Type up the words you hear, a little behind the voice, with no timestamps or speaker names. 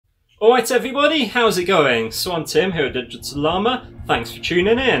Alright everybody, how's it going? So I'm Tim here at Dijital Llama, thanks for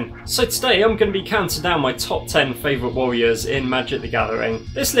tuning in. So today I'm going to be counting down my top 10 favourite warriors in Magic the Gathering.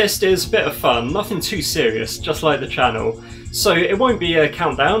 This list is a bit of fun, nothing too serious, just like the channel. So it won't be a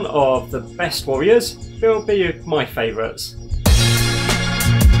countdown of the best warriors, it'll be my favourites.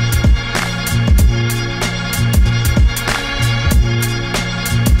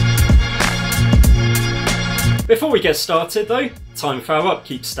 Before we get started though, time for our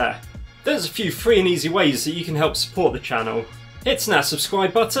upkeep stat. There's a few free and easy ways that you can help support the channel. Hitting that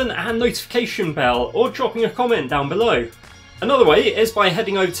subscribe button and notification bell, or dropping a comment down below. Another way is by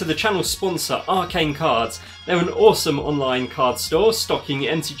heading over to the channel sponsor ARCANE Cards. They're an awesome online card store stocking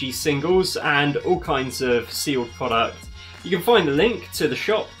MtG singles and all kinds of sealed product. You can find the link to the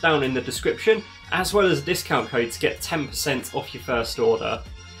shop down in the description, as well as a discount code to get 10% off your first order.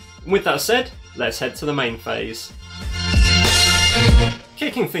 And with that said, let's head to the main phase.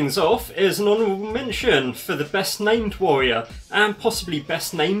 Kicking things off is an honourable mention for the best named warrior, and possibly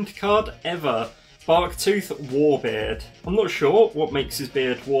best named card ever, Barktooth Warbeard. I'm not sure what makes his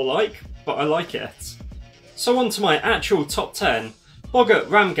beard warlike, but I like it. So on to my actual top 10. Boggart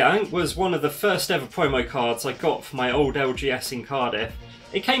Ramgang was one of the first ever promo cards I got for my old LGS in Cardiff.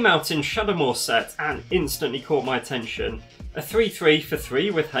 It came out in Shadowmoor set and instantly caught my attention. A 3/3 for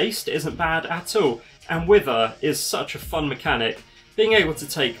 3 with haste isn't bad at all, and Wither is such a fun mechanic, being able to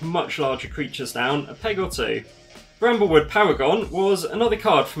take much larger creatures down a peg or two. Bramblewood Paragon was another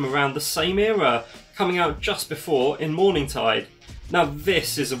card from around the same era, coming out just before in Morningtide. Now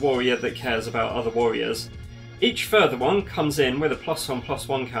this is a warrior that cares about other warriors. Each further one comes in with a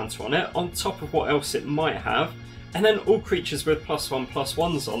 +1/+1 counter on it, on top of what else it might have, and then all creatures with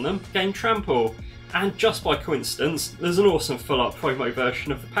 +1/+1s on them gain trample. And just by coincidence, there's an awesome full-up promo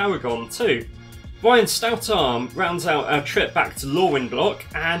version of the Paragon too. Ryan Stoutarm rounds out our trip back to Lorwyn block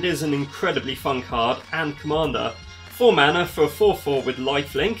and is an incredibly fun card and commander. 4 mana for a 4/4 with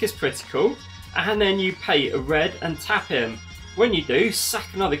lifelink is pretty cool, and then you pay a red and tap him. When you do, sack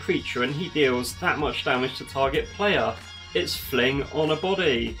another creature and he deals that much damage to target player. It's fling on a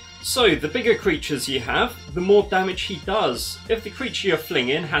body. So the bigger creatures you have, the more damage he does. If the creature you're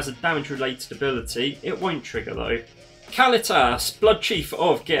flinging has a damage related ability, it won't trigger though. Kalitas, Blood Chief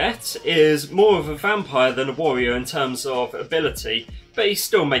of Get, is more of a vampire than a warrior in terms of ability, but he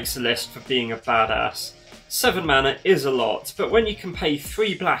still makes the list for being a badass. 7 mana is a lot, but when you can pay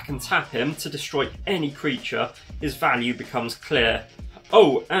 3 black and tap him to destroy any creature, his value becomes clear.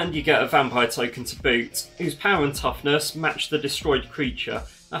 Oh, and you get a vampire token to boot, whose power and toughness match the destroyed creature.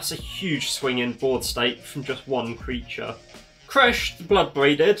 That's a huge swing in board state from just one creature. Kresh the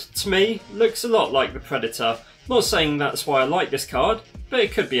Bloodbraided, to me, looks a lot like the Predator. Not saying that's why I like this card, but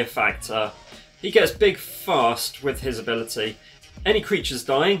it could be a factor. He gets big fast with his ability. Any creatures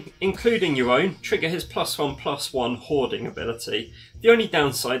dying, including your own, trigger his +1/+1 hoarding ability. The only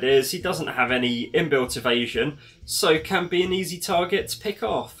downside is he doesn't have any inbuilt evasion, so can be an easy target to pick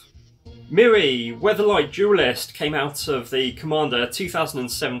off. Miri, Weatherlight Duelist, came out of the Commander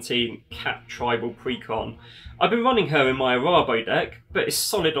 2017 Cat Tribal Precon. I've been running her in my Arabo deck, but it's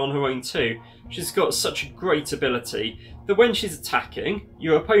solid on her own too. She's got such a great ability that when she's attacking,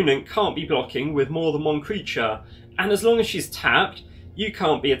 your opponent can't be blocking with more than one creature, and as long as she's tapped, you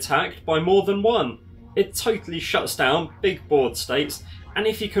can't be attacked by more than one. It totally shuts down big board states, and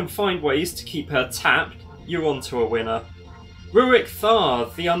if you can find ways to keep her tapped, you're onto a winner. Rurik Thar,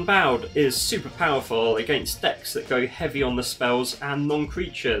 the Unbowed, is super powerful against decks that go heavy on the spells and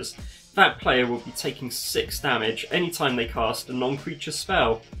non-creatures. That player will be taking 6 damage anytime they cast a non-creature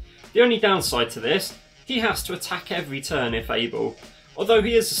spell. The only downside to this, he has to attack every turn if able. Although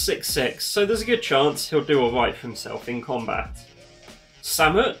he is a 6/6, so there's a good chance he'll do alright for himself in combat.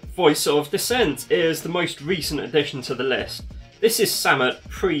 Samut, Voice of Dissent, is the most recent addition to the list. This is Samut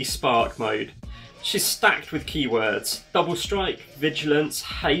pre-Spark mode. She's stacked with keywords: Double Strike, Vigilance,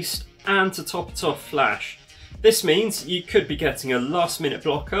 Haste, and to top it off, Flash. This means you could be getting a last minute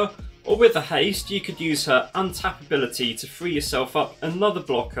blocker, or with a haste you could use her untap ability to free yourself up another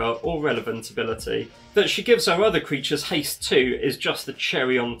blocker or relevant ability. That she gives our other creatures haste too is just the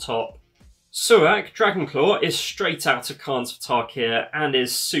cherry on top. Surak, Dragonclaw, is straight out of Khans of Tarkir and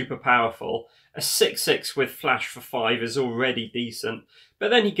is super powerful. A 6/6 with Flash for 5 is already decent, but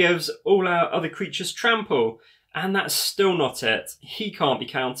then he gives all our other creatures trample, and that's still not it. He can't be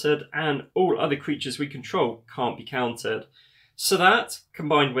countered, and all other creatures we control can't be countered. So that,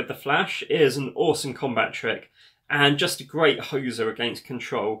 combined with the Flash, is an awesome combat trick, and just a great hoser against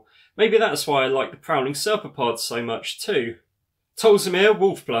control. Maybe that's why I like the Prowling Serpapod so much too. Tolzimir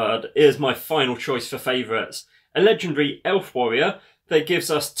Wolfblood is my final choice for favourites. A legendary elf warrior that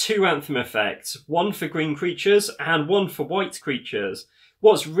gives us 2 Anthem effects, one for green creatures and one for white creatures.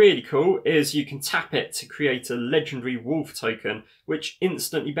 What's really cool is you can tap it to create a legendary wolf token, which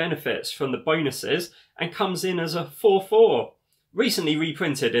instantly benefits from the bonuses and comes in as a 4/4. Recently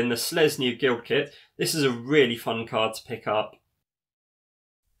reprinted in the Selesnya Guild Kit, this is a really fun card to pick up.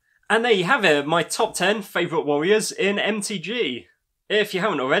 And there you have it, my top 10 favourite warriors in MTG. If you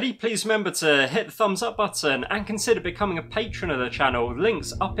haven't already, please remember to hit the thumbs up button and consider becoming a patron of the channel,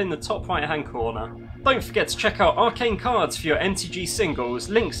 links up in the top right hand corner. Don't forget to check out Arcane cards for your MTG singles,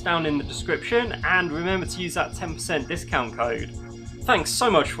 links down in the description, and remember to use that 10% discount code. Thanks so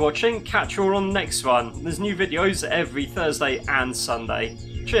much for watching, catch you all on the next one. There's new videos every Thursday and Sunday.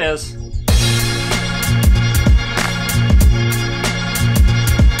 Cheers!